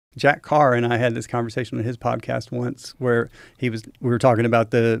Jack Carr and I had this conversation on his podcast once where we were talking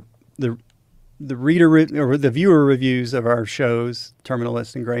about the reader or the viewer reviews of our shows,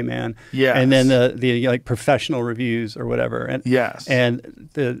 Terminalist and Gray Man. Yes. And then the like professional reviews or whatever. And yes. And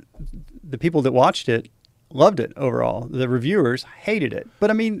the people that watched it loved it overall. The reviewers hated it. But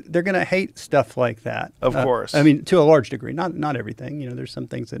I mean, they're going to hate stuff like that. Of course. I mean, to a large degree, not everything. You know, there's some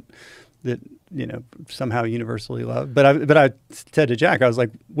things that you know, somehow universally loved. But I said to Jack, I was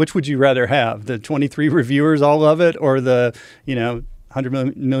like, which would you rather have? The 23 reviewers all love it, or the, you know,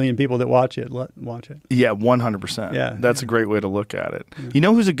 100 million people that watch it? Yeah, 100%. Yeah. That's a great way to look at it. Yeah. You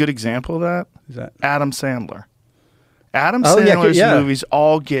know who's a good example of that? Who's that? Adam Sandler. Adam Sandler's movies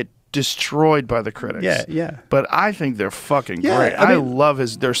all get destroyed by the critics. Yeah, yeah. But I think they're fucking great. I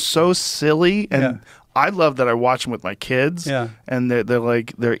love they're so silly, and I love that I watch them with my kids. Yeah. And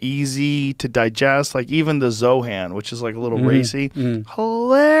they're easy to digest. Like even the Zohan, which is like a little racy,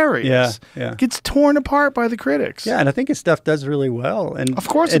 hilarious. Yeah, yeah. Gets torn apart by the critics. Yeah, and I think his stuff does really well. And of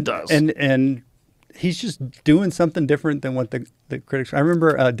course it does. And he's just doing something different than what the critics. I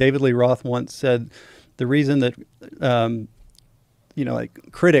remember David Lee Roth once said the reason that you know,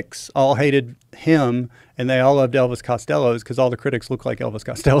 like critics all hated him and they all loved Elvis Costello is because all the critics look like Elvis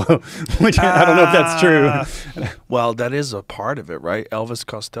Costello, which I don't know if that's true. Well, that is a part of it, right? Elvis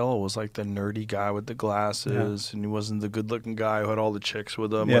Costello was like the nerdy guy with the glasses, and he wasn't the good-looking guy who had all the chicks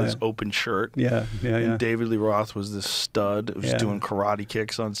with him with his open shirt. And David Lee Roth was this stud who was doing karate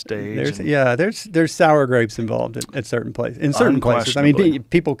kicks on stage. There's sour grapes involved at certain places. In certain places, I mean,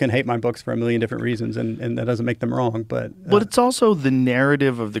 people can hate my books for a million different reasons, and that doesn't make them wrong. But it's also the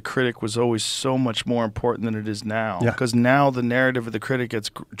narrative of the critic was always so much more important than it is now. Because now the narrative of the critic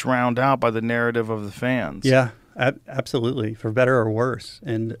gets drowned out by the narrative of the fans. Yeah, absolutely, for better or worse.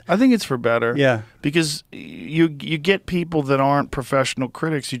 And I think it's for better. Yeah, because you get people that aren't professional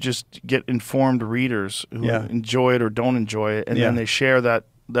critics. You just get informed readers who enjoy it or don't enjoy it, and then they share that.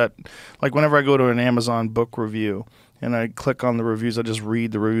 Like whenever I go to an Amazon book review and I click on the reviews, I just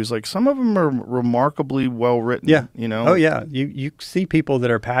read the reviews. Like some of them are remarkably well written. Yeah, you know. Oh yeah, you see people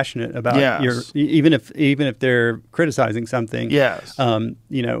that are passionate about your even if they're criticizing something. Yes.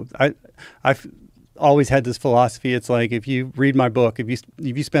 You know, I've always had this philosophy. It's like if you read my book, if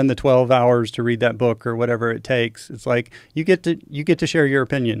you spend the 12 hours to read that book or whatever it takes, it's like you get to share your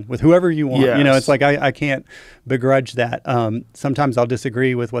opinion with whoever you want. Yes. You know, it's like I can't begrudge that. Sometimes I'll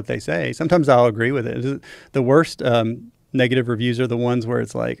disagree with what they say. Sometimes I'll agree with it. The worst negative reviews are the ones where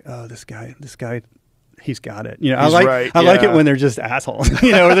it's like, oh, this guy, he's got it. You know, I like it when they're just assholes.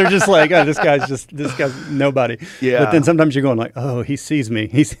 You know, or they're just like, oh, this guy's nobody. Yeah. But then sometimes you're going like, oh, he sees me.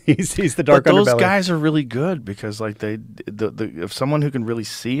 He sees the dark underbelly. But those guys are really good because like if someone who can really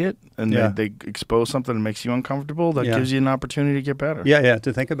see it and they expose something that makes you uncomfortable, that gives you an opportunity to get better. Yeah,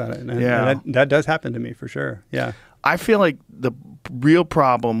 to think about it. And that does happen to me for sure. Yeah. I feel like the real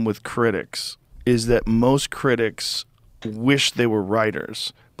problem with critics is that most critics wish they were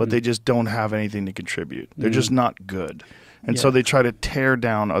writers, but they just don't have anything to contribute. They're just not good. And so they try to tear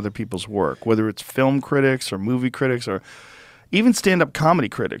down other people's work, whether it's film critics or movie critics or even stand-up comedy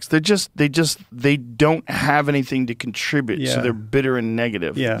critics. They don't have anything to contribute, so they're bitter and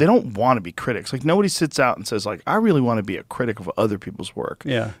negative. Yeah. They don't want to be critics. Like nobody sits out and says like, I really want to be a critic of other people's work.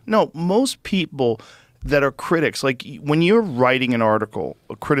 Yeah. No, most people that are critics, like when you're writing an article,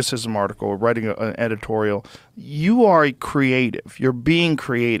 a criticism article, or writing an editorial, you are a creative. You're being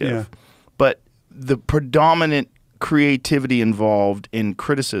creative. But the predominant creativity involved in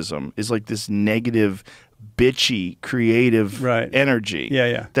criticism is like this negative, bitchy, creative energy.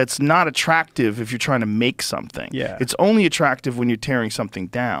 That's not attractive if you're trying to make something. It's only attractive when you're tearing something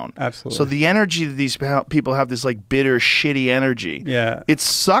down. Absolutely. So the energy that these people have, this like bitter, shitty energy. It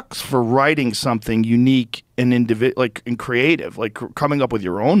sucks for writing something unique and and creative, like coming up with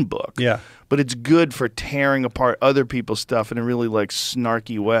your own book. But it's good for tearing apart other people's stuff in a really like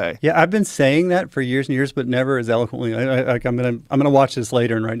snarky way. Yeah, I've been saying that for years and years, but never as eloquently. I'm gonna watch this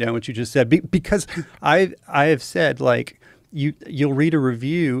later and write down what you just said because I have said like you'll read a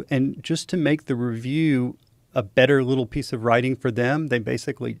review and just to make the review a better little piece of writing for them, they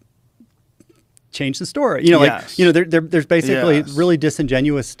basically change the story. You know, like you know, there's basically really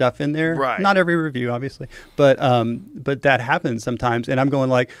disingenuous stuff in there. Right. Not every review, obviously, but that happens sometimes. And I'm going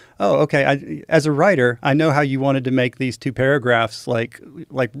like, oh, okay. As a writer, I know how you wanted to make these 2 paragraphs like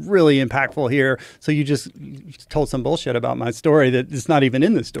really impactful here. So you told some bullshit about my story that it's not even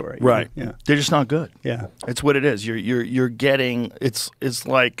in the story. Right. Yeah. They're just not good. Yeah. It's what it is. You're getting it's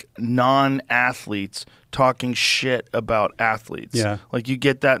like non-athletes talking shit about athletes. Yeah. Like you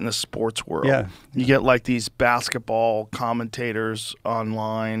get that in the sports world. Yeah. You get like these basketball commentators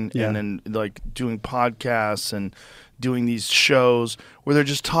online Yeah. and then like doing podcasts and doing these shows where they're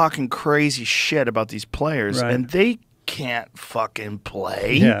just talking crazy shit about these players, Right. and they can't fucking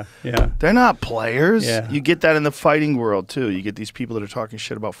play. Yeah. Yeah. They're not players. Yeah. You get that in the fighting world too. You get these people that are talking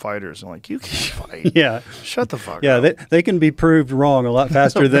shit about fighters and like, you can't fight. Yeah. Shut the fuck Yeah, up. they can be proved wrong a lot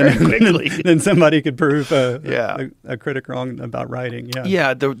faster Very than, quickly. than somebody could prove Yeah. a critic wrong about writing. Yeah.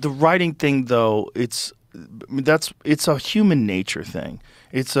 Yeah, the writing thing though, it's a human nature thing.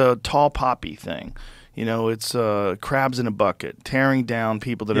 It's a tall poppy thing. You know, it's crabs in a bucket, tearing down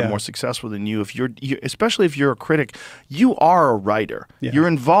people that are more successful than you. Especially if you're a critic, you are a writer. Yeah. You're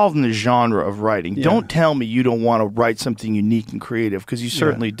involved in the genre of writing. Yeah. Don't tell me you don't want to write something unique and creative, because you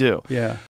certainly do. Yeah.